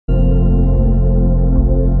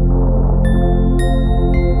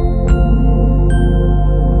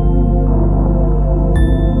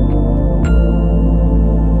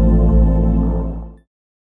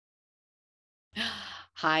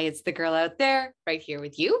Hi, it's the girl out there right here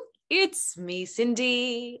with you. It's me,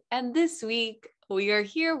 Cindy. And this week we are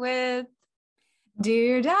here with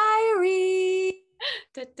Dear Diary,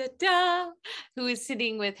 da, da, da, who is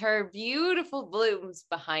sitting with her beautiful blooms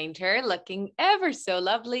behind her, looking ever so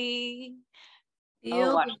lovely.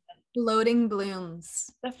 feel the floating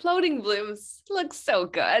blooms. The floating blooms look so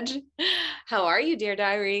good. How are you, dear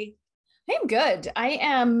diary? I'm good. I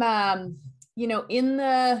am, in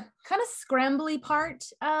the kind of scrambly part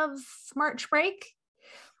of March break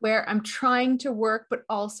where I'm trying to work, but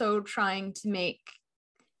also trying to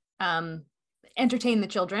entertain the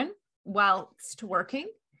children whilst working.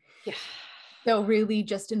 Yeah. So really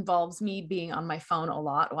just involves me being on my phone a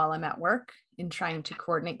lot while I'm at work and trying to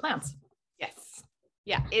coordinate plans. Yes.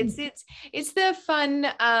 Yeah, it's the fun.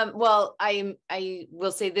 Well, I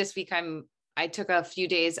will say this week I took a few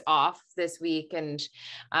days off this week and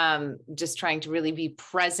just trying to really be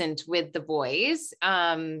present with the boys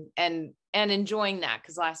and enjoying that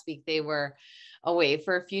because last week they were away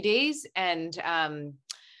for a few days and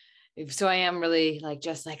so I am really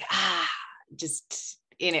just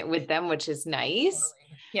in it with them, which is nice.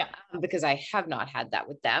 Yeah. Because I have not had that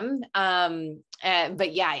with them.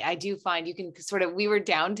 But yeah, I do find you can we were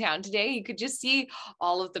downtown today. You could just see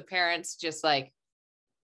all of the parents just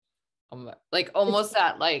almost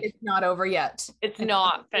it's not over yet. It's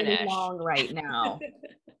not finished. Really long right now.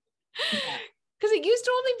 Because it used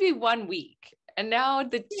to only be 1 week and now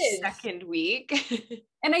the second week.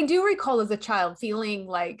 And I do recall as a child feeling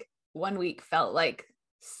like 1 week felt like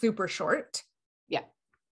super short. Yeah.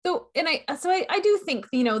 So I do think,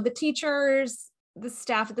 the teachers, the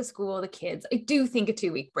staff at the school, the kids, I do think a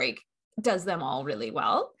 2-week break does them all really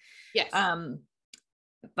well. Yes.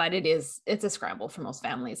 But it's a scramble for most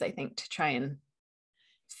families, I think, to try and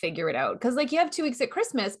figure it out. Cause you have 2 weeks at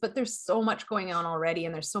Christmas, but there's so much going on already.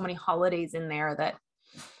 And there's so many holidays in there that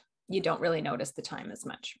you don't really notice the time as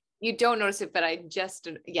much. You don't notice it, but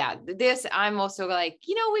I'm also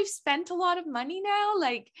we've spent a lot of money now.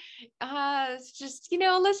 Let's just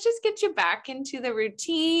get you back into the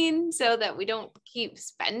routine so that we don't keep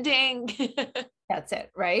spending. That's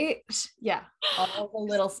it, right? Yeah. All the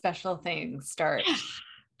little special things start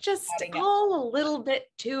just all a little bit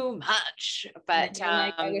too much. But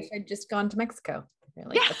I wish I'd just gone to Mexico.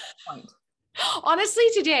 Really, at that point. Honestly,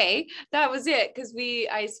 today that was it because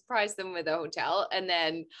I surprised them with a hotel, and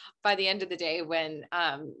then by the end of the day, when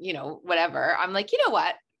whatever, I'm like, you know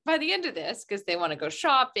what? By the end of this, because they want to go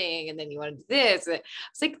shopping, and then you want to do this.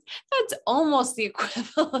 It's like that's almost the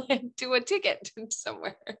equivalent to a ticket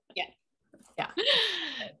somewhere. Yeah.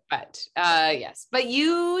 But yes, but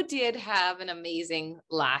you did have an amazing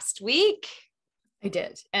last week. I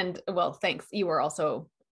did, and well, thanks. You were also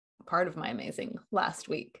part of my amazing last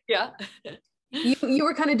week. Yeah. You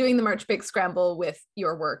were kind of doing the March big scramble with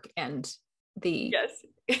your work and the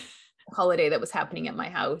holiday that was happening at my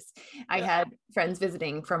house. Yeah. I had friends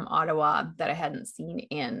visiting from Ottawa that I hadn't seen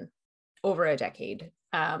in over a decade,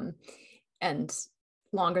 and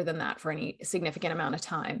longer than that for any significant amount of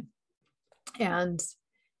time. And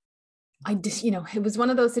I just, it was one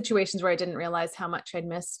of those situations where I didn't realize how much I'd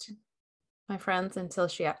missed my friends until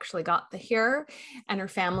she actually got here and her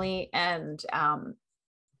family. And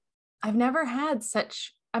I've never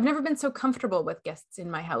been so comfortable with guests in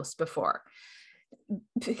my house before.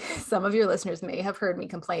 Some of your listeners may have heard me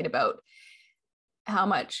complain about how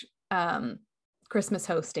much Christmas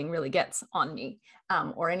hosting really gets on me,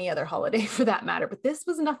 or any other holiday for that matter. But this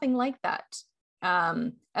was nothing like that.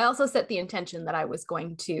 I also set the intention that I was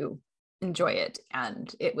going to enjoy it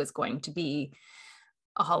and it was going to be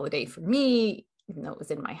a holiday for me, even though it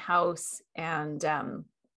was in my house. And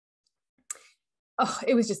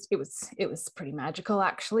it was pretty magical,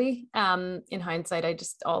 actually. In hindsight, I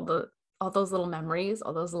just all those little memories,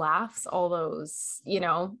 all those laughs, all those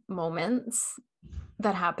moments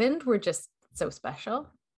that happened were just so special.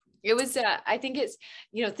 It was, I think it's,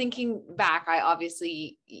 thinking back, I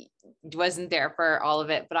obviously wasn't there for all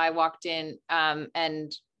of it, but I walked in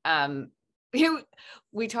and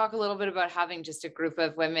we talk a little bit about having just a group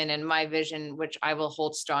of women and my vision, which I will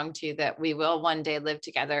hold strong to, that we will one day live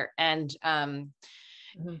together. And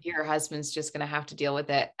your husband's just going to have to deal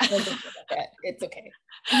with it. It's okay.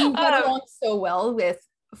 You got along so well with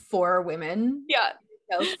 4 women. Yeah.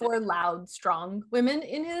 4 loud, strong women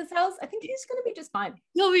in his house. I think he's going to be just fine.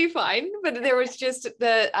 He'll be fine. But there was just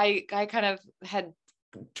I kind of had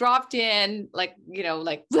dropped in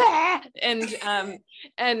blah!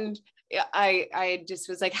 And I just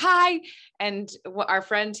was like, hi. And our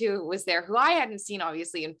friend who was there, who I hadn't seen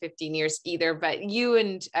obviously in 15 years either, but you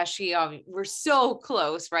and she were so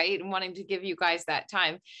close, right? And wanting to give you guys that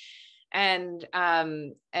time.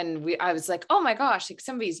 I was like, oh my gosh, like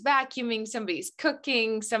somebody's vacuuming, somebody's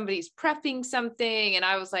cooking, somebody's prepping something. And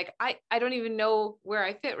I was like, I don't even know where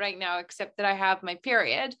I fit right now, except that I have my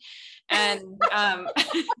period. And,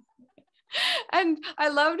 and I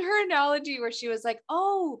loved her analogy where she was like,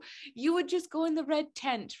 oh, you would just go in the red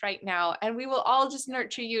tent right now, and we will all just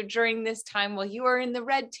nurture you during this time while you are in the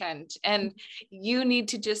red tent, and you need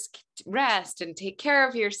to just rest and take care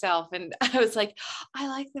of yourself. And I was like, I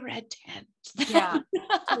like the red tent. Yeah.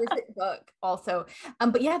 Terrific book also.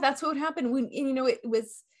 But yeah, that's what would happen when, you know, it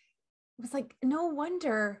was like, no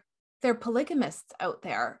wonder they're polygamists out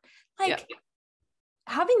there. Like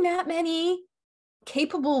having that many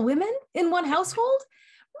capable women in one household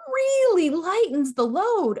really lightens the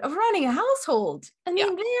load of running a household. I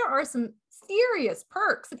mean, there are some serious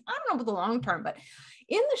perks. And I don't know about the long term, but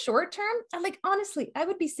in the short term, honestly, I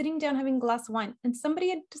would be sitting down having a glass of wine and somebody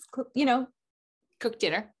had just, cooked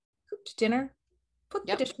dinner, put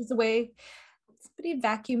the dishes away. Somebody had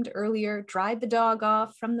vacuumed earlier, dried the dog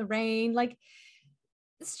off from the rain. Like,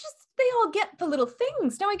 it's just, they all get the little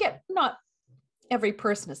things. Now I get, not every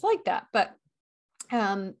person is like that, but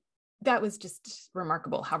that was just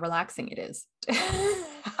remarkable how relaxing it is.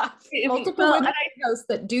 Multiple women in the house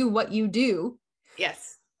that do what you do.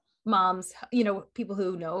 Yes. Moms, people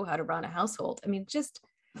who know how to run a household. I mean, just,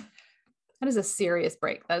 that is a serious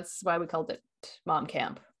break. That's why we called it Mom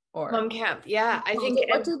Camp. Or Mom Camp. Yeah. I think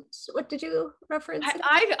what did you reference?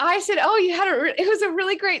 I said, oh, you had it was a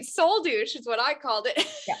really great soul douche is what I called it.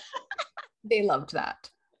 Yeah. They loved that.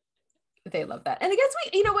 They love that. And I guess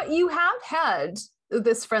you have had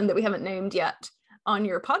this friend that we haven't named yet on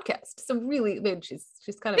your podcast. So really, she's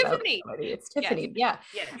kind of Tiffany. It's Tiffany. Yes.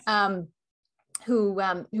 Yeah. Yes. Who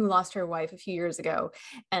lost her wife a few years ago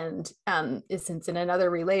and is since in another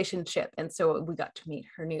relationship. And so we got to meet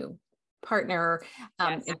her new partner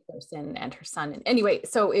in person, and her son. And anyway,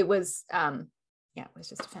 so it was it was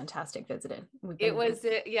just a fantastic visit. It was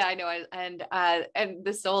I know. And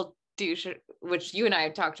the soul douche, which you and I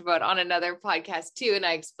have talked about on another podcast too, and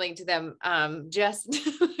I explained to them just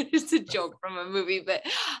it's a joke from a movie, but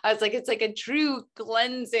I was like, it's like a true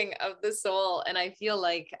cleansing of the soul. And I feel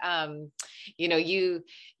like you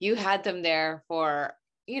had them there for,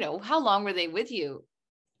 how long were they with you?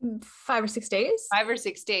 5 or 6 days. 5 or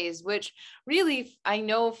 6 days, which really, I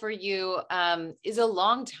know for you is a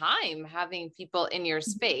long time having people in your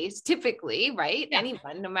space, typically, right? Yeah.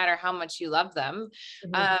 Anyone, no matter how much you love them.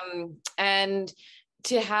 Mm-hmm. And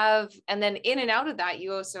then in and out of that,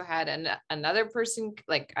 you also had another person,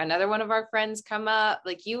 like another one of our friends come up,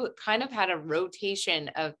 like you kind of had a rotation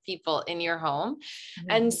of people in your home. Mm-hmm.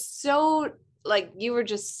 And so like, you were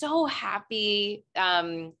just so happy,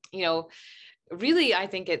 really, I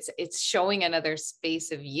think it's showing another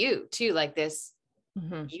space of you too, like this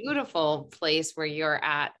mm-hmm. beautiful place where you're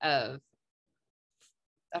at of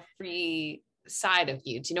a free side of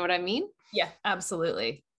you. Do you know what I mean? Yeah,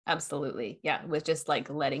 absolutely. Absolutely. Yeah. With just like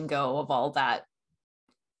letting go of all that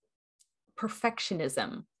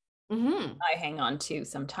perfectionism mm-hmm. I hang on to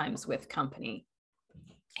sometimes with company.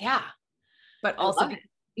 Yeah. But also,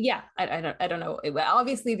 I don't know.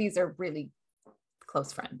 Obviously these are really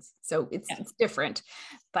close friends. So it's different,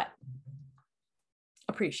 but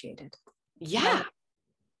appreciated. Yeah.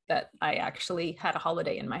 That I actually had a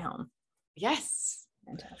holiday in my home. Yes.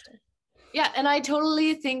 Fantastic. Yeah. And I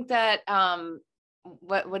totally think that,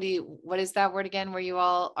 what is that word again? Where you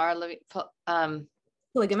all are living,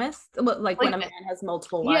 polygamous, like when a man has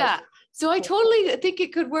multiple wives. Yeah. So I totally think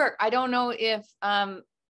it could work. I don't know if,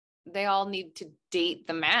 they all need to date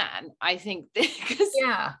the man. I think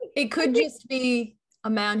it could just be a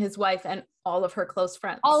man, his wife, and all of her close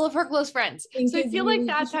friends. All of her close friends. So I feel like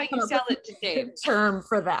that's how you sell it to Dave. Term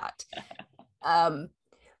for that.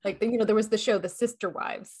 There was the show, The Sister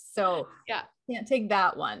Wives. So can't take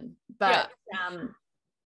that one. But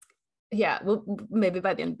well, maybe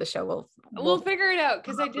by the end of the show we'll figure it out,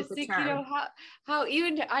 because I just think how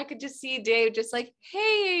even I could just see Dave just like,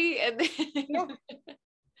 hey, and then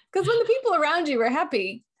because when the people around you are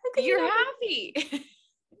happy, you're happy.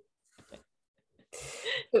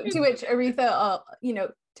 To which Aretha,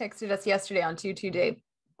 texted us yesterday on 2-2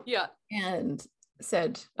 Yeah. And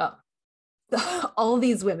said, all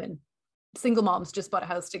these women, single moms, just bought a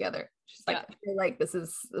house together. She's like, I feel like this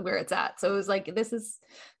is where it's at. So it was like, this is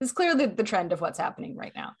clearly the trend of what's happening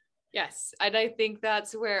right now. Yes. And I think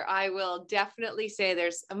that's where I will definitely say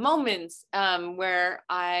there's moments where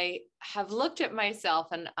I have looked at myself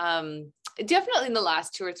and definitely in the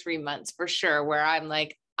last 2 or 3 months for sure, where I'm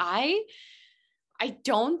like, I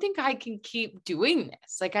don't think I can keep doing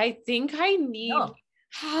this. Like, I think I need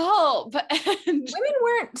help. And women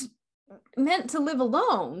weren't meant to live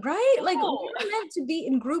alone, right? No. Like we're meant to be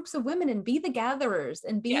in groups of women and be the gatherers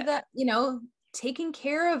and be the, you know, taking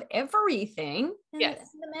care of everything. And, yes.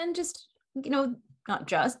 and the men just, you know, not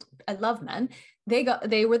just, I love men.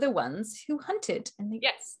 They were the ones who hunted and they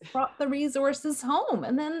brought the resources home,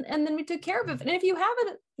 and then we took care of it. And if you have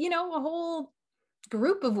a, you know, a whole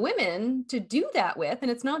group of women to do that with,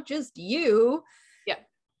 and it's not just you,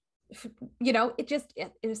 you know, it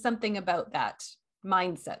is something about that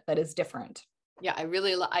mindset that is different. Yeah,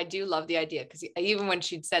 I do love the idea, because even when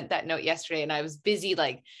she'd sent that note yesterday and I was busy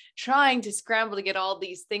like trying to scramble to get all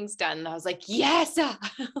these things done, I was like, yes,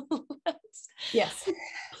 yes,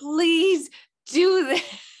 please do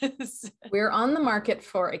this. We're on the market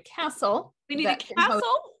for a castle. We need a castle.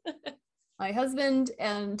 My husband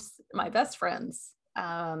and my best friends,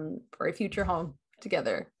 for a future home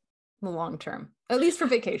together in the long term, at least for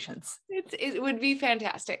vacations. It would be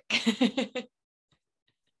fantastic.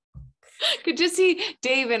 Could just see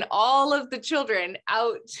Dave and all of the children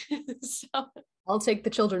out. So. I'll take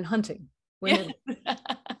the children hunting. Well,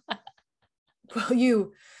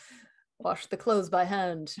 you wash the clothes by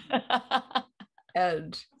hand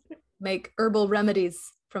and make herbal remedies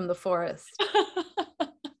from the forest.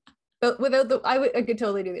 But without I could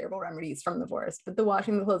totally do the herbal remedies from the forest, but the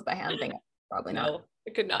washing the clothes by hand thing, probably not.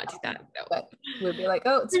 I could not do that. No. But we'd be like,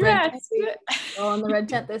 oh, it's red tent week. We're on the red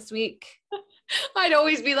tent this week. I'd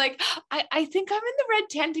always be like, I think I'm in the red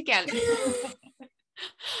tent again.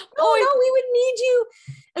 No, we would need you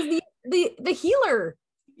as the healer.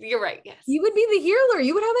 You're right. Yes. You would be the healer.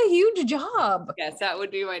 You would have a huge job. Yes, that would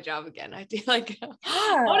be my job again. I'd be like, when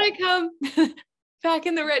I come back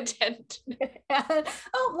in the red tent.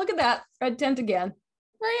 Oh, look at that. Red tent again.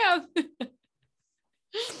 I am.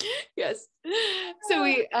 Yes. So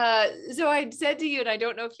I said to you, and I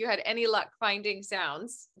don't know if you had any luck finding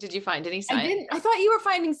sounds. Did you find any sounds? I didn't. I thought you were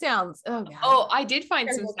finding sounds. Oh, God. Oh, I did find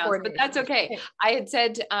some sounds, but that's okay. I had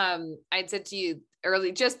said to you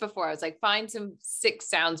early, just before, I was like, find some 6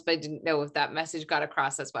 sounds, but I didn't know if that message got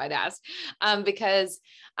across. That's why I'd asked. Because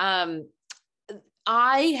I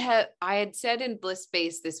had said in Bliss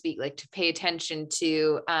Space this week, like to pay attention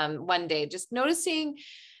to one day, just noticing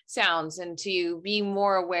sounds and to be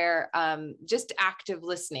more aware, just active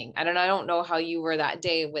listening. I don't know how you were that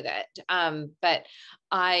day with it. But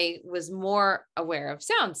I was more aware of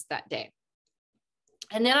sounds that day.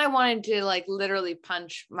 And then I wanted to like literally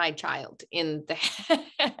punch my child in the head.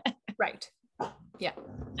 Right. Yeah.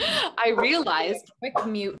 I realized. Quick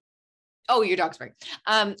mute. Oh, your dog's barking.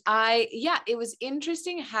 It was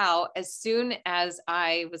interesting how as soon as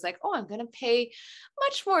I was like, oh, I'm going to pay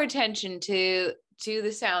much more attention to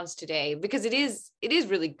the sounds today, because it is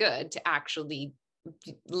really good to actually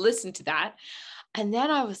listen to that. And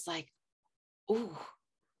then I was like, oh,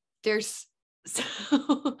 there's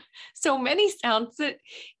so many sounds that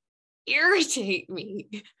irritate me.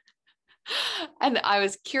 And I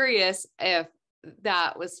was curious if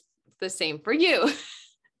that was the same for you.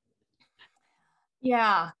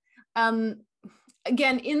 Yeah.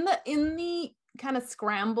 Again, in the kind of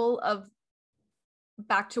scramble of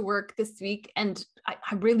back to work this week, and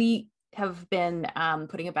I really have been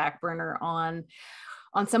putting a back burner on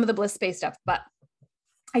some of the Bliss Space stuff, but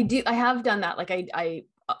I have done that. Like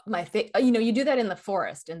you do that in the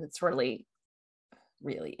forest, and it's really,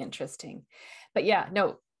 really interesting. But yeah,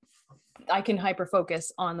 no, I can hyper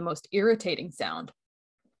focus on the most irritating sound.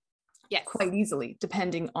 Yes. Quite easily,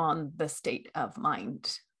 depending on the state of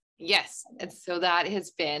mind. Yes. And so that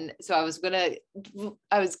has been, so I was going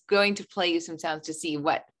to play you some sounds to see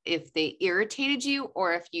if they irritated you,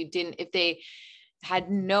 or if they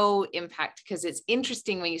had no impact, because it's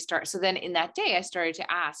interesting when you start. So then in that day, I started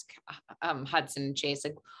to ask Hudson and Chase,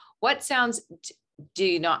 like, what sounds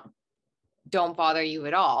don't bother you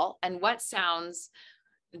at all? And what sounds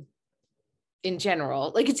in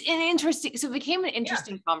general, like it's an interesting, so it became an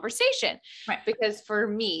interesting conversation, right? Because for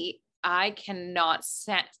me, I cannot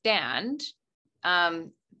stand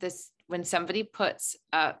this when somebody puts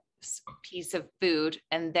a piece of food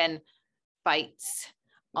and then bites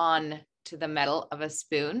on to the metal of a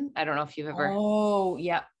spoon. I don't know if you've ever. Oh,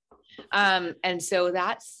 yeah. And so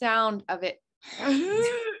that sound of it,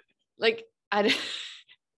 like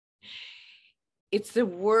it's the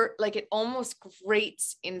word, like it almost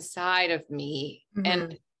grates inside of me. Mm-hmm.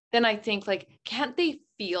 And then I think, like, can't they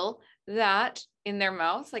feel that in their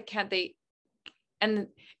mouth? Like, can't they? And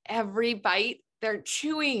every bite they're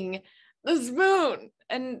chewing the spoon,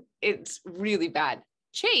 and it's really bad.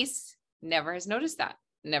 Chase never has noticed that.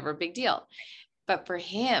 Never a big deal. But for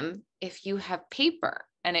him, if you have paper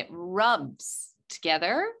and it rubs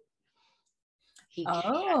together, He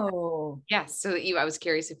Oh. yeah. So I was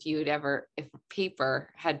curious if paper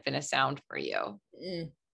had been a sound for you.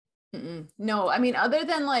 No, I mean, other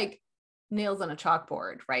than like nails on a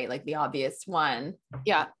chalkboard, right? Like the obvious one.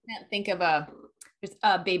 Yeah. I can't think of there's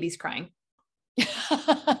babies crying.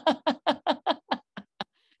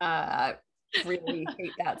 Really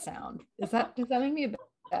hate that sound. Does that make me a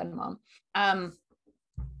bad mom?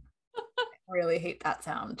 Really hate that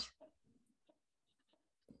sound.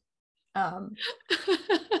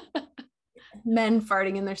 Men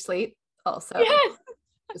farting in their sleep, also Yes.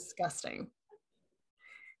 disgusting.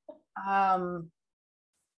 Or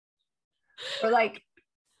like,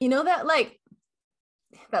 you know, that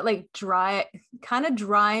dry, kind of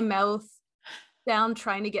dry mouth sound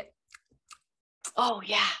trying to get. Oh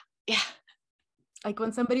yeah. Yeah. Like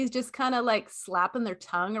when somebody's just kind of like slapping their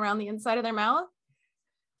tongue around the inside of their mouth.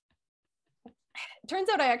 It turns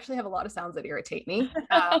out I actually have a lot of sounds that irritate me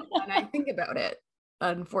when I think about it,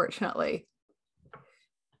 unfortunately.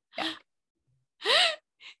 Yeah.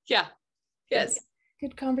 Yeah. Yes.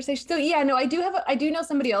 Good conversation. So yeah, no, I do know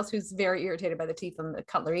somebody else who's very irritated by the teeth on the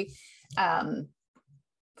cutlery. I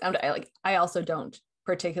also don't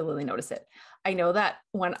particularly notice it. I know that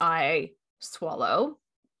when I swallow,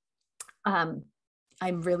 I'm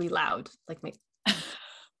really loud. Like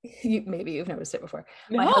maybe you've noticed it before.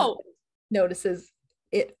 No. My husband notices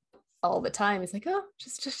it all the time. He's like, "Oh,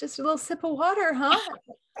 just a little sip of water, huh?"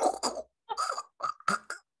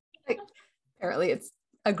 Like, apparently, it's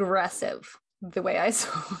aggressive the way I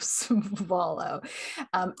swallow.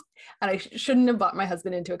 And I shouldn't have brought my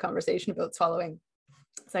husband into a conversation about swallowing,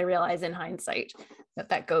 because I realize in hindsight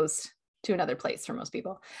that goes to another place for most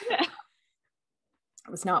people. Yeah. It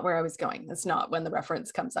was not where I was going. It's not when the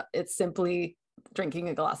reference comes up. It's simply drinking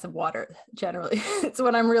a glass of water. Generally, it's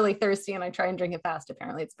when I'm really thirsty and I try and drink it fast.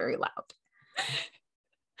 Apparently, it's very loud.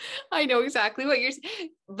 I know exactly what you're saying,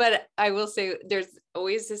 but I will say there's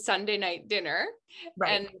always a Sunday night dinner,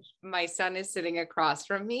 right? And my son is sitting across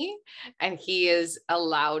from me and he is a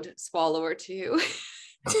loud swallower too.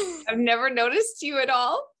 I've never noticed you at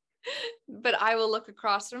all, but I will look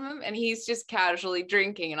across from him and he's just casually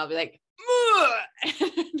drinking and I'll be like,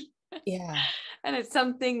 yeah. And it's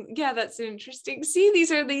something, yeah, that's interesting. See,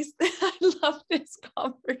 I love this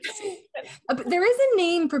conversation. But there is a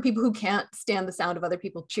name for people who can't stand the sound of other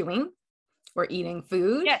people chewing or eating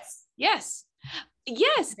food. Yes.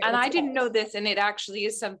 And I didn't know this, and it actually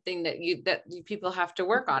is something that you people have to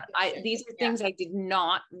work on. These are things I did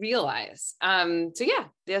not realize. So yeah,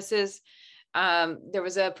 this is, there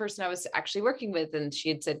was a person I was actually working with, and she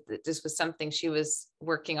had said that this was something she was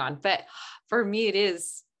working on. But for me, it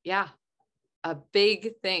is, a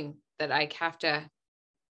big thing that I have to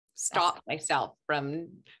stop myself from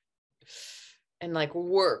and like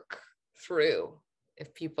work through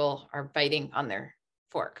if people are biting on their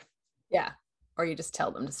fork. Yeah. Or you just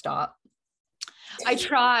tell them to stop. I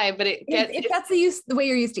try, but if that's the way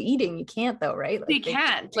you're used to eating, you can't though, right? Like they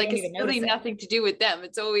can't. Like it's really nothing to do with them.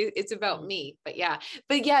 It's about me. But yeah,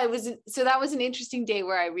 it was, so that was an interesting day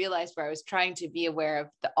where I realized where I was trying to be aware of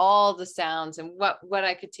all the sounds and what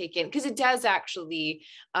I could take in, because it does actually,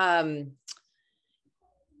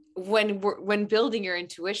 when building your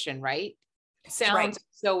intuition, right? Sounds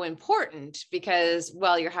so important, because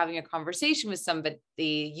while you're having a conversation with somebody,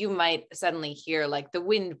 you might suddenly hear like the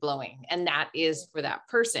wind blowing, and that is for that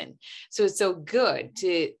person. So it's so good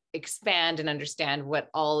to expand and understand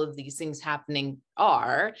what all of these things happening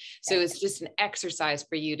are. So it's just an exercise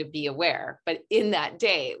for you to be aware. But in that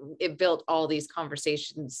day, it built all these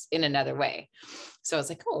conversations in another way. So I was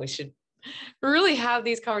like, oh, we should really have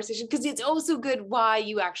these conversations, because it's also good why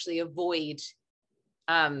you actually avoid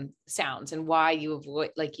sounds, and why you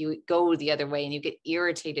avoid, like you go the other way and you get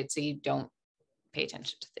irritated, so you don't pay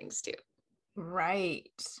attention to things too.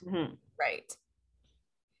 Right. Mm-hmm. Right.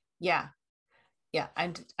 Yeah.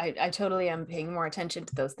 I totally am paying more attention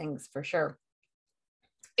to those things for sure.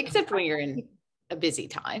 Except when you're in a busy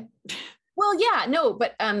time. Well, yeah, no,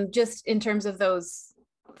 but just in terms of those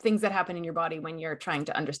things that happen in your body when you're trying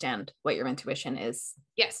to understand what your intuition is.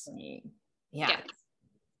 Yes. Yeah. Yes.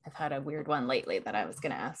 I've had a weird one lately that I was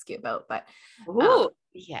going to ask you about, but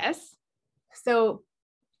yes. So,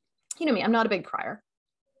 you know me, I'm not a big crier,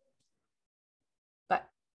 but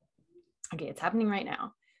okay, it's happening right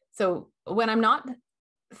now. So when I'm not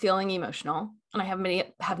feeling emotional and I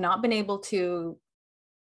have not been able to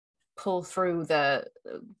pull through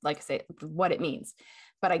like I say, what it means,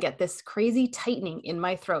 but I get this crazy tightening in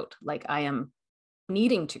my throat, like I am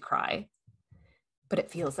needing to cry, but it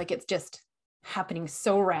feels like it's just happening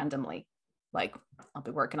so randomly. Like I'll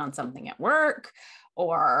be working on something at work,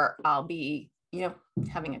 or I'll be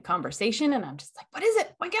having a conversation, and I'm just like, what is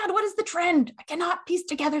it? My God, what is the trend? I cannot piece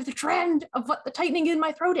together the trend of what the tightening in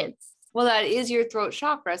my throat is. Well, that is your throat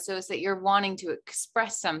chakra. So it's that you're wanting to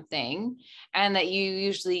express something and that you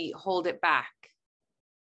usually hold it back.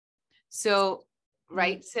 So,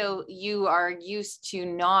 right. So you are used to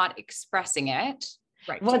not expressing it.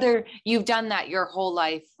 Right. Whether you've done that your whole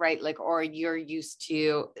life, right? Like, or you're used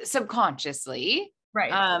to subconsciously.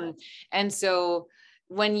 Right. And so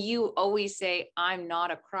when you always say, I'm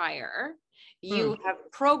not a crier, you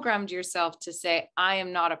have programmed yourself to say, I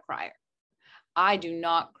am not a crier. I do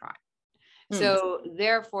not cry. So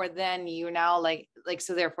therefore, then you now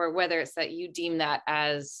so therefore, whether it's that you deem that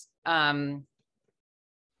as bad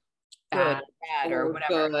or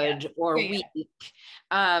whatever, good or weak.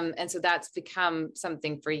 And so that's become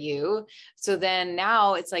something for you. So then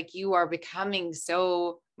now it's like you are becoming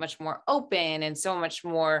so much more open and so much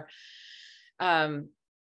more, and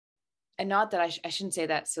not that I shouldn't say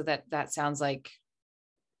that. So that sounds like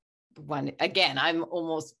one, again, I'm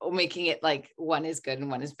almost making it like one is good and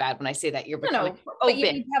one is bad when I say that. You're becoming open. But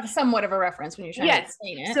you have somewhat of a reference when you're trying to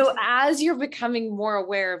explain it. So as you're becoming more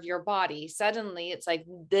aware of your body, suddenly it's like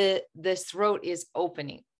the throat is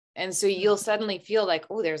opening. And so you'll suddenly feel like,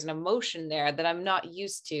 oh, there's an emotion there that I'm not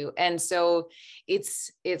used to. And so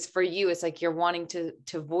it's for you, it's like you're wanting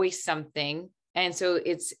to voice something. And so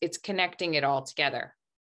it's connecting it all together.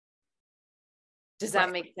 Does that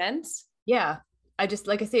make sense? Yeah. I just,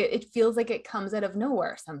 like I say, it feels like it comes out of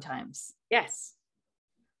nowhere sometimes. Yes.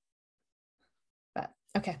 But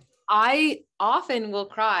okay. I often will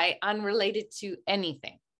cry unrelated to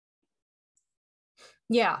anything.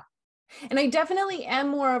 Yeah. And I definitely am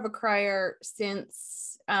more of a crier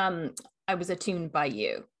since I was attuned by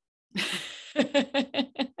you.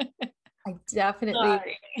 I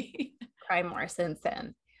definitely cry more since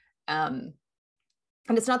then. And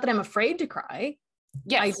it's not that I'm afraid to cry.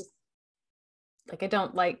 Yes. I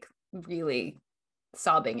don't like really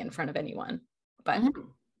sobbing in front of anyone, but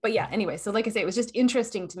yeah, anyway, so like I say, it was just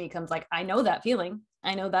interesting to me. Comes like, I know that feeling.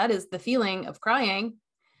 I know that is the feeling of crying,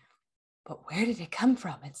 but where did it come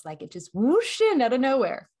from? It's like, it just whoosh in out of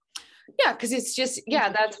nowhere. Yeah. Cause it's just,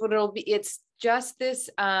 that's what it'll be. It's just this,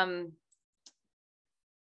 I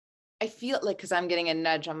feel like, cause I'm getting a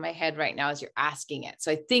nudge on my head right now as you're asking it.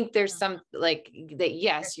 So I think there's some like that.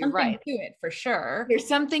 Yes, you're right. To it for sure. There's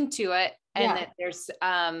something to it. And that there's,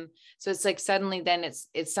 so it's like, suddenly then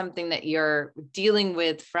it's something that you're dealing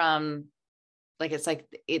with from like, it's like,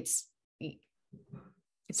 it's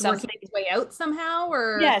working its way out somehow,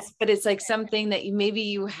 or yes, but it's like something that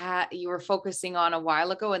you were focusing on a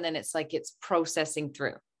while ago. And then it's like, it's processing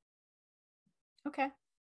through. Okay.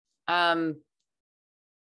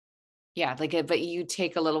 Yeah. But you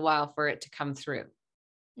take a little while for it to come through,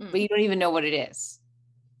 but you don't even know what it is.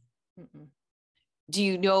 Do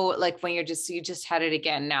you know, like when you just had it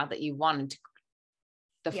again, now that you wanted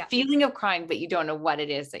to, feeling of crying, but you don't know what it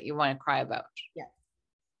is that you want to cry about. Yeah.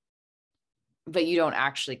 But you don't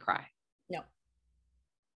actually cry. No.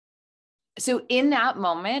 So in that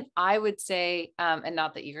moment, I would say, and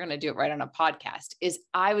not that you're going to do it right on a podcast, is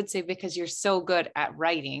I would say, because you're so good at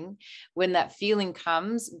writing, when that feeling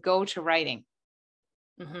comes, go to writing.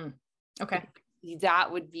 Okay.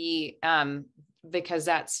 That would be, because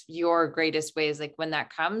that's your greatest way, is like when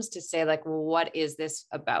that comes, to say like, well, what is this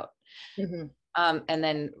about? And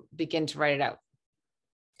then begin to write it out.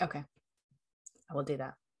 Okay. I will do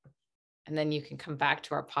that. And then you can come back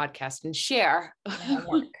to our podcast and share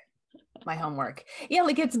my homework. Yeah.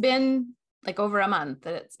 Like it's been like over a month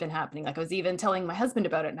that it's been happening. Like I was even telling my husband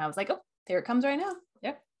about it, and I was like, oh, there it comes right now.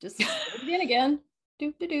 Yep. Just begin again.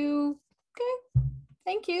 Do. Okay.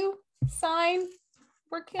 Thank you. Sign.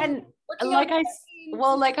 Working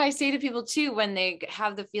like I say to people too, when they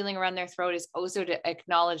have the feeling around their throat, is also to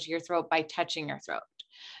acknowledge your throat by touching your throat.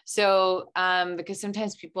 So, because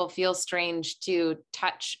sometimes people feel strange to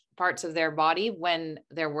touch parts of their body when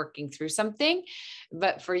they're working through something,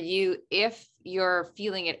 but for you, if you're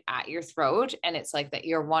feeling it at your throat and it's like that,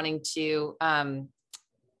 you're wanting to,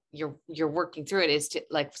 you're working through it, is to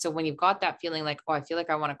like, so when you've got that feeling like, oh, I feel like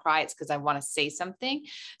I want to cry, it's because I want to say something.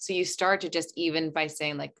 So you start to just, even by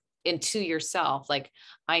saying like into yourself, like,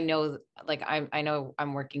 I know, like, I know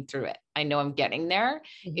I'm working through it. I know I'm getting there,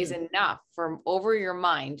 is enough from over your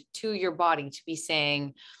mind to your body to be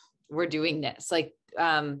saying, we're doing this. Like,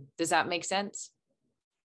 does that make sense?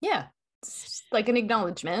 Yeah. It's like an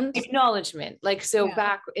acknowledgement. Like, so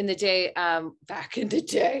back in the day,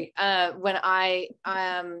 when I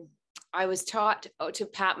was taught to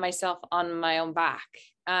pat myself on my own back.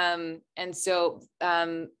 And so,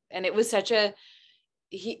 and it was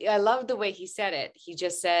I loved the way he said it. He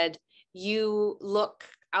just said, you look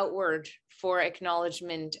outward for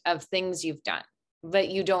acknowledgement of things you've done, but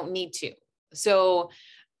you don't need to. So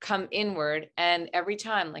come inward. And every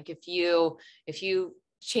time, like if you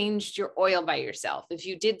changed your oil by yourself, if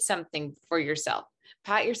you did something for yourself,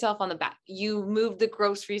 pat yourself on the back, you moved the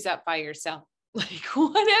groceries up by yourself, like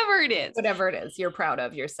whatever it is, you're proud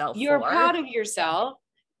of yourself. Proud of yourself.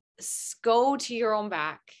 Go to your own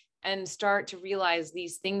back and start to realize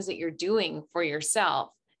these things that you're doing for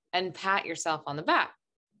yourself and pat yourself on the back.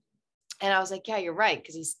 And I was like, yeah, you're right.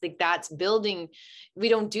 Because he's like, that's building. We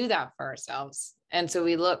don't do that for ourselves. And so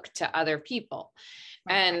we look to other people.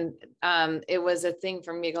 Right. And it was a thing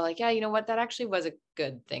for me to go like, yeah, you know what? That actually was a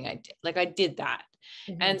good thing I did. Like I did that.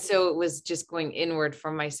 Mm-hmm. And so it was just going inward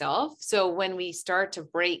for myself. So when we start to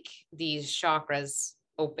break these chakras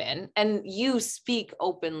open, and you speak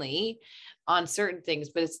openly on certain things,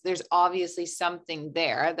 but there's obviously something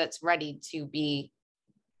there that's ready to be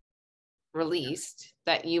released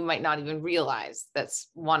that you might not even realize that's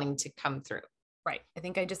wanting to come through. Right. I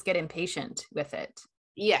think I just get impatient with it.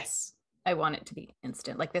 Yes. I want it to be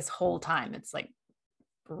instant. Like this whole time, it's like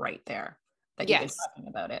right there that you've been talking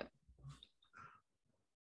about it.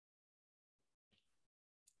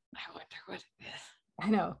 I wonder what it is. I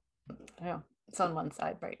know. It's on one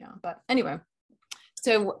side right now, but anyway,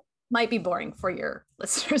 so might be boring for your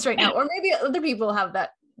listeners right now, or maybe other people have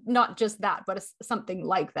that, not just that, but something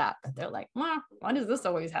like that they're like, well, why does this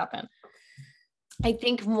always happen? I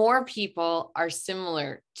think more people are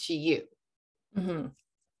similar to you, mm-hmm.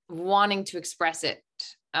 wanting to express it,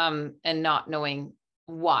 and not knowing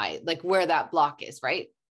why, like where that block is, right?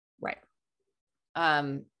 Right.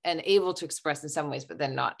 And able to express in some ways, but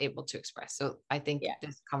then not able to express. So I think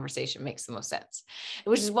this conversation makes the most sense,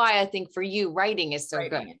 which is why I think for you, writing is so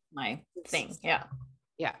good. My thing. Yeah.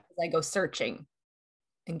 Yeah. I go searching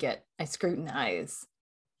and I scrutinize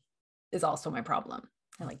is also my problem.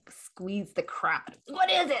 I like squeeze the crap. What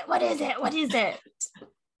is it? What is it? What is it?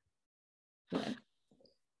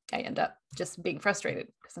 I end up just being frustrated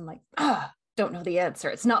because I'm like, don't know the answer.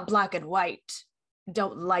 It's not black and white.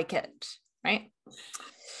 Don't like it. Right.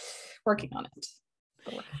 Working on it.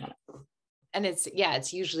 And it's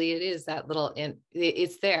usually it is that little,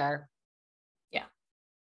 it's there.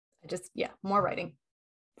 Yeah. More writing.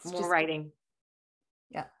 Writing.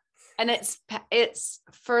 Yeah. And it's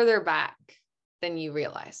further back than you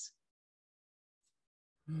realize.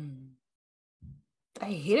 I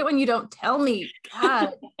hate it when you don't tell me.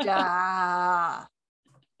 God,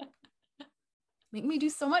 make me do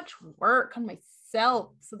so much work on myself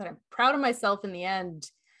so that I'm proud of myself in the end.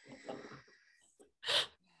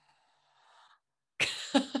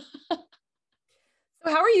 So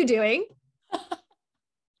how are you doing?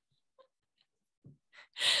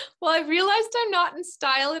 Well, I realized I'm not in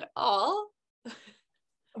style at all.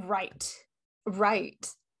 Right.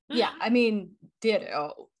 Yeah. I mean,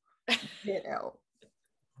 ditto.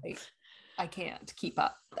 I can't keep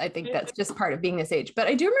up. I think that's just part of being this age. But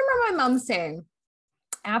I do remember my mom saying,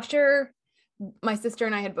 after my sister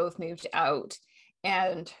and I had both moved out,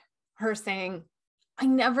 and her saying, I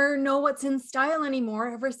never know what's in style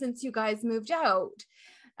anymore ever since you guys moved out.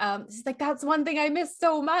 She's like, that's one thing I miss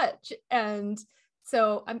so much. And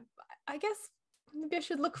so I guess maybe I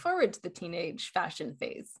should look forward to the teenage fashion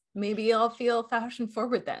phase. Maybe I'll feel fashion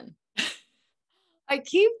forward then. I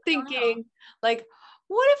keep thinking, like,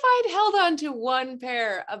 what if I'd held on to one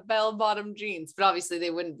pair of bell-bottom jeans? But obviously they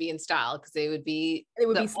wouldn't be in style because they would be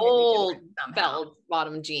the old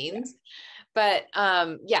bell-bottom jeans.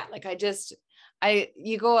 Yeah. But like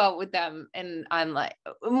you go out with them and I'm like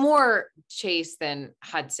more Chase than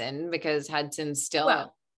Hudson, because Hudson's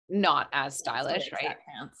still not as stylish, right?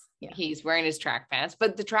 Pants. Yeah. He's wearing his track pants,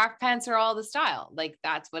 but the track pants are all the style. Like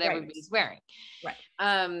that's what everybody's wearing. Right.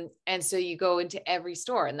 And so you go into every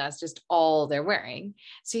store and that's just all they're wearing.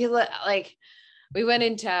 So you like, we went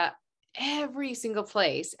into every single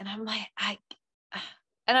place and I'm like,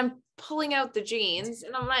 and I'm pulling out the jeans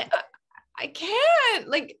and I'm like, I can't.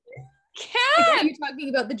 Are you talking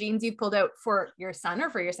about the jeans you pulled out for your son or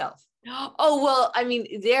for yourself? Oh, well, I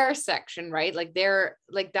mean, their section, right? Like they're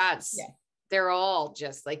like, they're all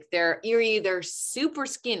just like, they're either super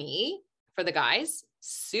skinny for the guys,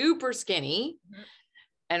 super skinny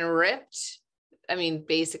and ripped. I mean,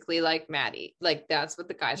 basically like Maddie, like that's what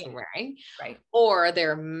the guys were wearing. Right. Or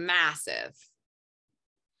they're massive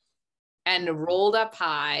and rolled up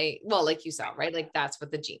high. Well, like you saw, right? Like that's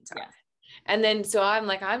what the jeans are. Yeah. And then, so I'm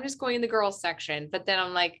like, I'm just going in the girls section, but then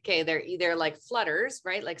I'm like, okay, they're either like flutters,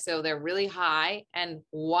 right? Like, so they're really high and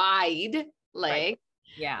wide leg. Right.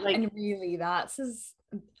 Yeah. Like, and really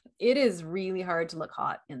it is really hard to look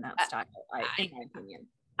hot in that style, in my opinion.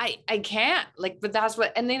 I can't, like, but that's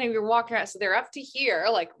what, and then you're walking around, so they're up to here,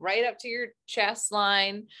 like right up to your chest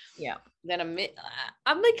line. Yeah. Then I'm like,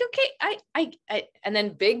 okay, I and then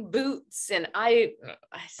big boots, and I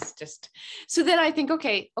just, so then I think,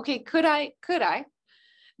 okay, could I,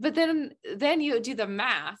 but then you do the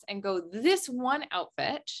math and go, this one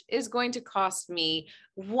outfit is going to cost me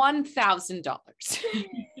 $1,000.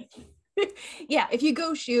 Yeah, if you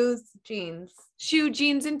go jeans,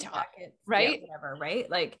 and top, jackets, right? Yeah, whatever, right?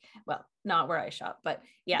 Like, well, not where I shop, but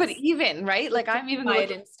yes. But even, right? Like, I'm even buy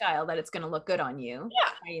it in style that it's going to look good on you.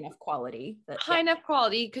 Yeah. High enough quality. Enough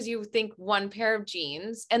quality, because you think one pair of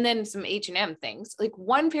jeans and then some H&M things. Like,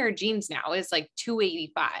 one pair of jeans now is like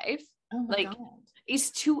 $285. Oh my God.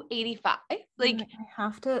 It's $285. Like, I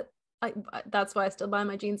have to, that's why I still buy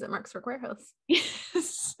my jeans at Mark's Work Warehouse.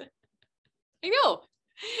 Yes. I know.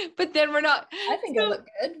 But then we're not. I think I look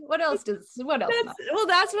good. What else? Well,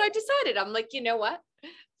 that's what I decided. I'm like, you know what?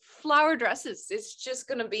 Flower dresses. It's just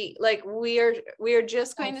going to be like, we are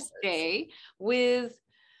just going to stay with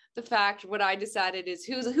the fact. What I decided is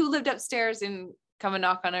who lived upstairs and come and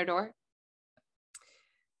knock on our door.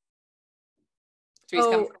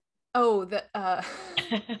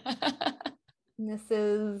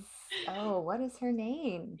 Mrs. What is her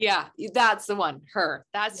name? Yeah, that's the one. Her.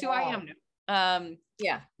 That's who I am now.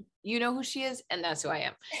 Yeah. You know who she is, and that's who I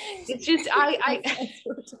am. It's just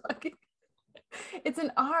it's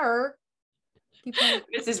an R.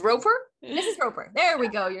 Mrs. Roper? Mrs. Roper. There we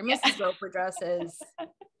go. Your Mrs. Roper dresses.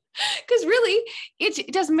 Because really,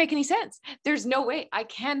 it doesn't make any sense. There's no way. I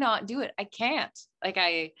cannot do it. I can't.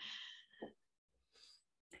 Like,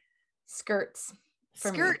 skirts.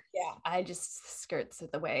 Skirt. Yeah, I just skirts are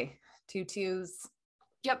the way. Tutus.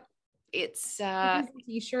 Yep. It's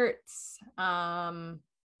t-shirts.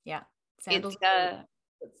 Yeah. Sandals. I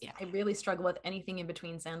really struggle with anything in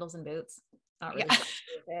between sandals and boots. Not really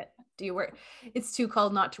with it. Do you wear, it's too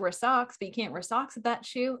cold not to wear socks, but you can't wear socks with that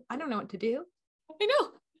shoe. I don't know what to do. I know.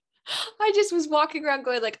 I just was walking around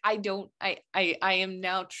going like, I am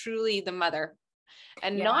now truly the mother,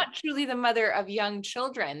 and not truly the mother of young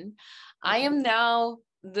children. I am now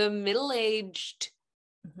the middle-aged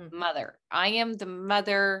mother. I am the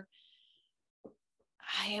mother.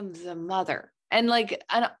 And like,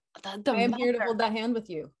 I am here to hold that hand with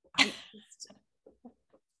you.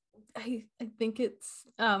 I think it's,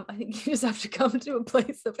 I think you just have to come to a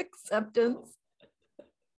place of acceptance.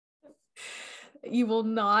 You will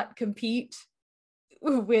not compete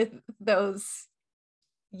with those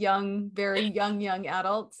very young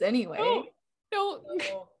adults anyway. No.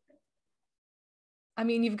 I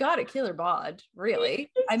mean, you've got a killer bod, really.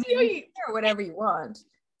 I mean, you can wear whatever you want.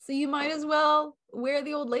 So you might as well wear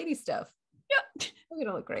the old lady stuff. Yeah. It's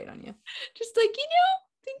gonna look great on you. Just like, I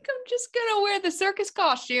think I'm just gonna wear the circus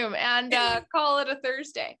costume and call it a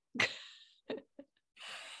Thursday.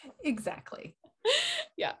 Exactly.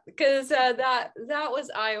 Yeah, because that was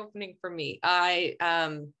eye-opening for me. I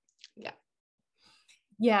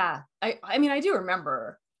mean, I do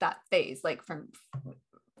remember that phase, like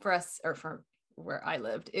for us, or from where I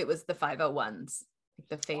lived, it was the 501s, like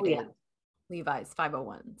the faded Levi's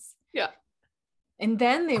 501s. Yeah. And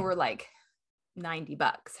then they were like $90,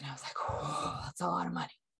 and I was like, oh, that's a lot of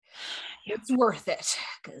money. It's worth it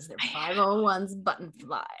because they're 501s button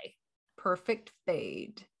fly, perfect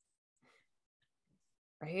fade.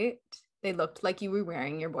 Right? They looked like you were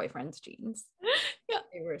wearing your boyfriend's jeans. Yeah.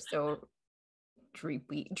 They were so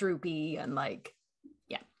droopy and like,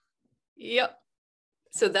 yeah. Yep.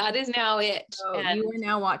 So that is now it. So you are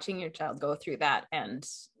now watching your child go through that, and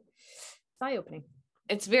it's eye-opening.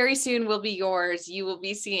 It's very soon will be yours. You will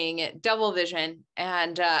be seeing it double vision,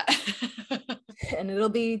 and and it'll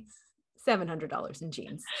be $700 in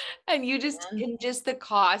jeans. And you just, in just the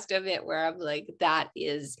cost of it, where I'm like, that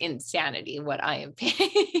is insanity what I am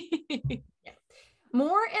paying.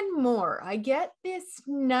 More and more, I get this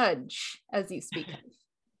nudge as you speak.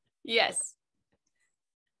 Yes.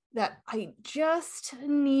 That I just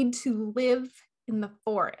need to live in the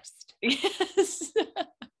forest. Yes.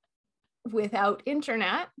 Without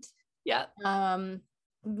internet. Yeah.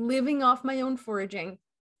 Living off my own foraging.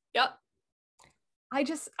 Yep. I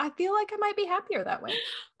feel like I might be happier that way.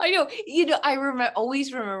 I know. I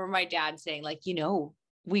always remember my dad saying, like,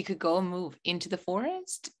 we could go and move into the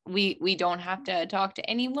forest. We don't have to talk to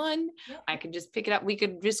anyone. Yeah. I could just pick it up. We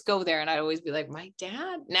could just go there. And I'd always be like, my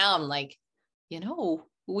dad. Now I'm like,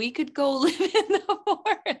 we could go live in the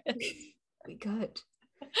forest. We could.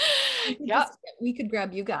 Yeah. We could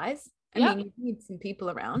grab you guys. I mean, you need some people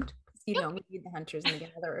around. We need the hunters and the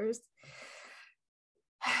gatherers.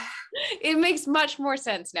 It makes much more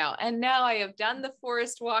sense now. And now I have done the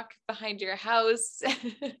forest walk behind your house.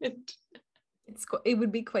 It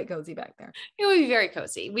would be quite cozy back there. It would be very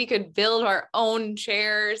cozy. We could build our own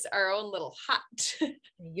chairs, our own little hut.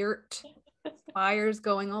 Yurt. Fires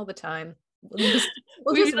going all the time.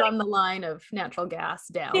 We'll just run the line of natural gas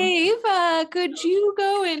down. Dave, could you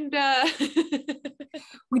go and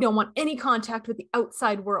we don't want any contact with the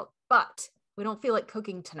outside world, but we don't feel like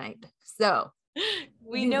cooking tonight. So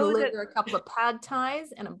we know that a couple of pad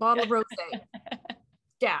thais and a bottle of rosé.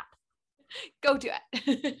 Yeah. Go do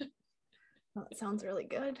it. Well, that sounds really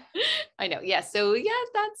good. I know. Yeah. So yeah,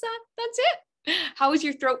 that's it. How is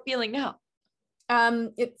your throat feeling now?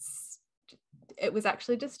 It was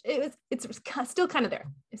actually just, it's still kind of there.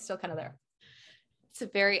 It's still kind of there.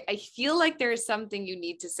 I feel like there is something you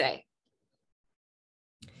need to say.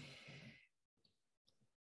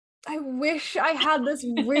 I wish I had this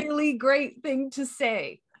really great thing to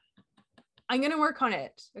say. I'm going to work on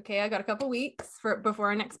it. Okay. I got a couple weeks before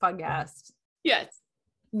our next podcast. Yes.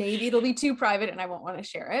 Maybe it'll be too private and I won't want to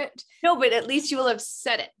share it. No, but at least you will have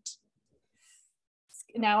said it.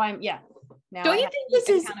 Now don't you think this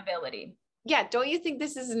is accountability? Yeah. Don't you think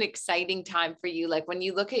this is an exciting time for you? Like when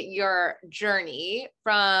you look at your journey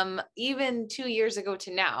from even 2 years ago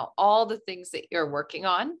to now, all the things that you're working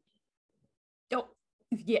on. Oh,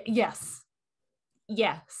 yeah. Yes.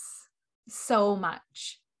 So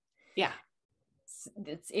much. Yeah.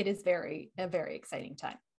 It is a very exciting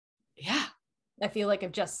time. Yeah. I feel like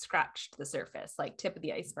I've just scratched the surface, like tip of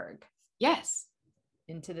the iceberg. Yes.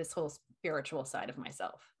 Into this whole spiritual side of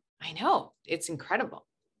myself. I know. It's incredible.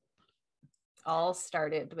 All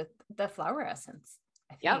started with the flower essence,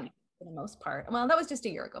 I think, yep. For the most part. Well, that was just a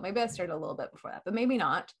year ago. Maybe I started a little bit before that, but maybe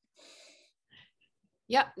not.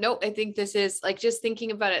 Yeah, no, I think this is like just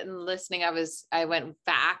thinking about it and listening. I went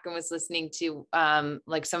back and was listening to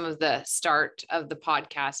like some of the start of the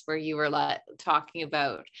podcast where you were talking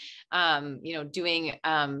about doing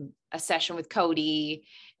a session with Cody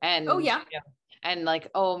and oh yeah. And like,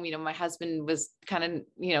 my husband was kind of,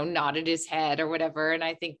 nodded his head or whatever. And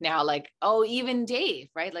I think now even Dave,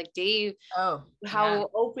 right? Like Dave, how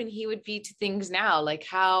open he would be to things now, like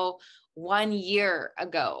how 1 year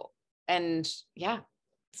ago. And yeah,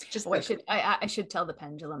 it's just, I should tell the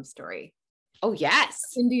pendulum story. Oh yes.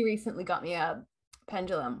 Cindy recently got me a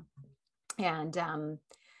pendulum and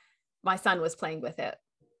my son was playing with it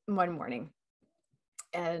one morning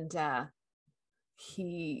and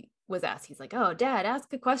he was asked, he's like, oh, Dad,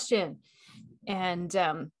 ask a question. And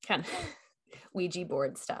kind of Ouija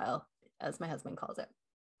board style, as my husband calls it.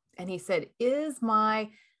 And he said, is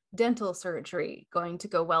my dental surgery going to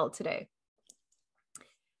go well today?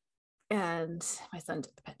 And my son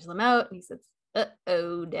took the pendulum out and he says,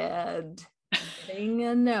 uh-oh, Dad, I'm getting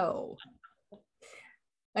a no.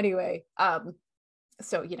 Anyway,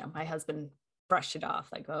 so, my husband brushed it off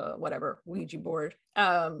like, whatever, Ouija board.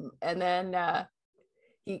 And then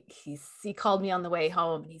he called me on the way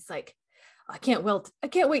home and he's like, I can't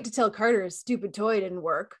wait to tell Carter his stupid toy didn't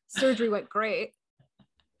work. Surgery went great.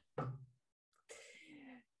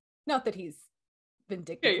 Not that he's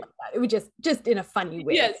vindictive like that. It was just in a funny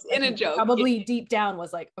way. Yes, in a joke. Probably deep down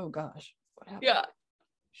was like, oh gosh, what happened? Yeah.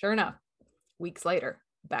 Sure enough, weeks later,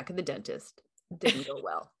 back at the dentist. Didn't go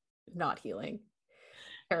well. Not healing.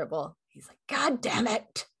 Terrible. He's like, God damn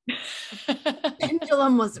it.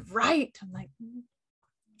 Pendulum was right. I'm like,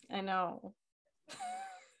 I know.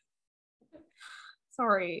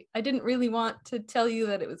 Sorry. I didn't really want to tell you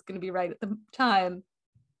that it was going to be right at the time,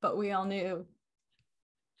 but we all knew.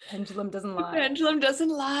 Pendulum doesn't lie. Pendulum doesn't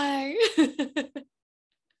lie.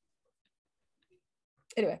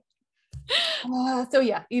 Anyway. So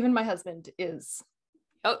yeah, even my husband is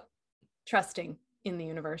trusting in the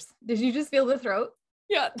universe. Did you just feel the throat?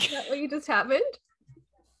 Yeah. Is that what you just happened?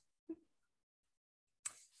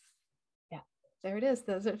 There it is.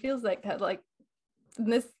 That's what it feels like. That like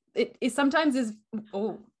this. It sometimes is.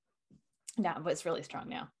 Oh, no, but it's really strong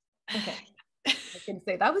now. Okay, I can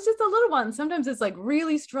say that was just a little one. Sometimes it's like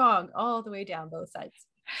really strong all the way down both sides.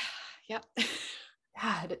 Yep.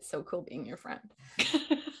 God, it's so cool being your friend.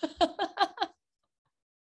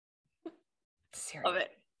 Seriously. Love it.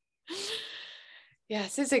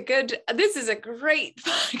 Yes, this is a great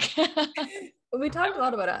podcast. We talked a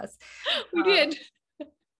lot about us. We did.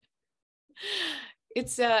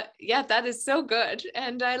 It's that is so good.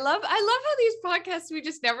 And I love how these podcasts, we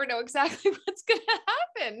just never know exactly what's going to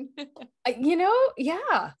happen.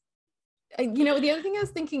 Yeah. The other thing I was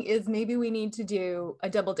thinking is maybe we need to do a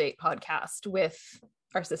double date podcast with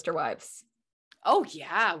our sister wives. Oh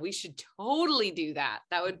yeah, we should totally do that.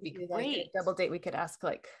 That would be great. Like a double date. We could ask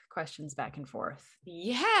like questions back and forth.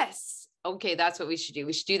 Yes. Okay, that's what we should do.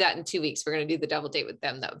 We should do that in 2 weeks. We're going to do the double date with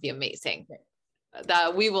them. That would be amazing. Okay.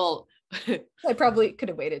 That we will. I probably could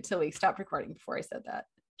have waited till we stopped recording before I said that.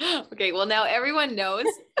 Okay, well now everyone knows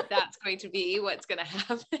that's going to be what's going to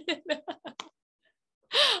happen.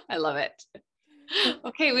 I love it.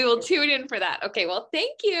 Okay, we will tune in for that. Okay, well,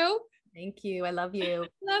 thank you. Thank you. I love you.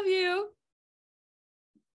 Love you.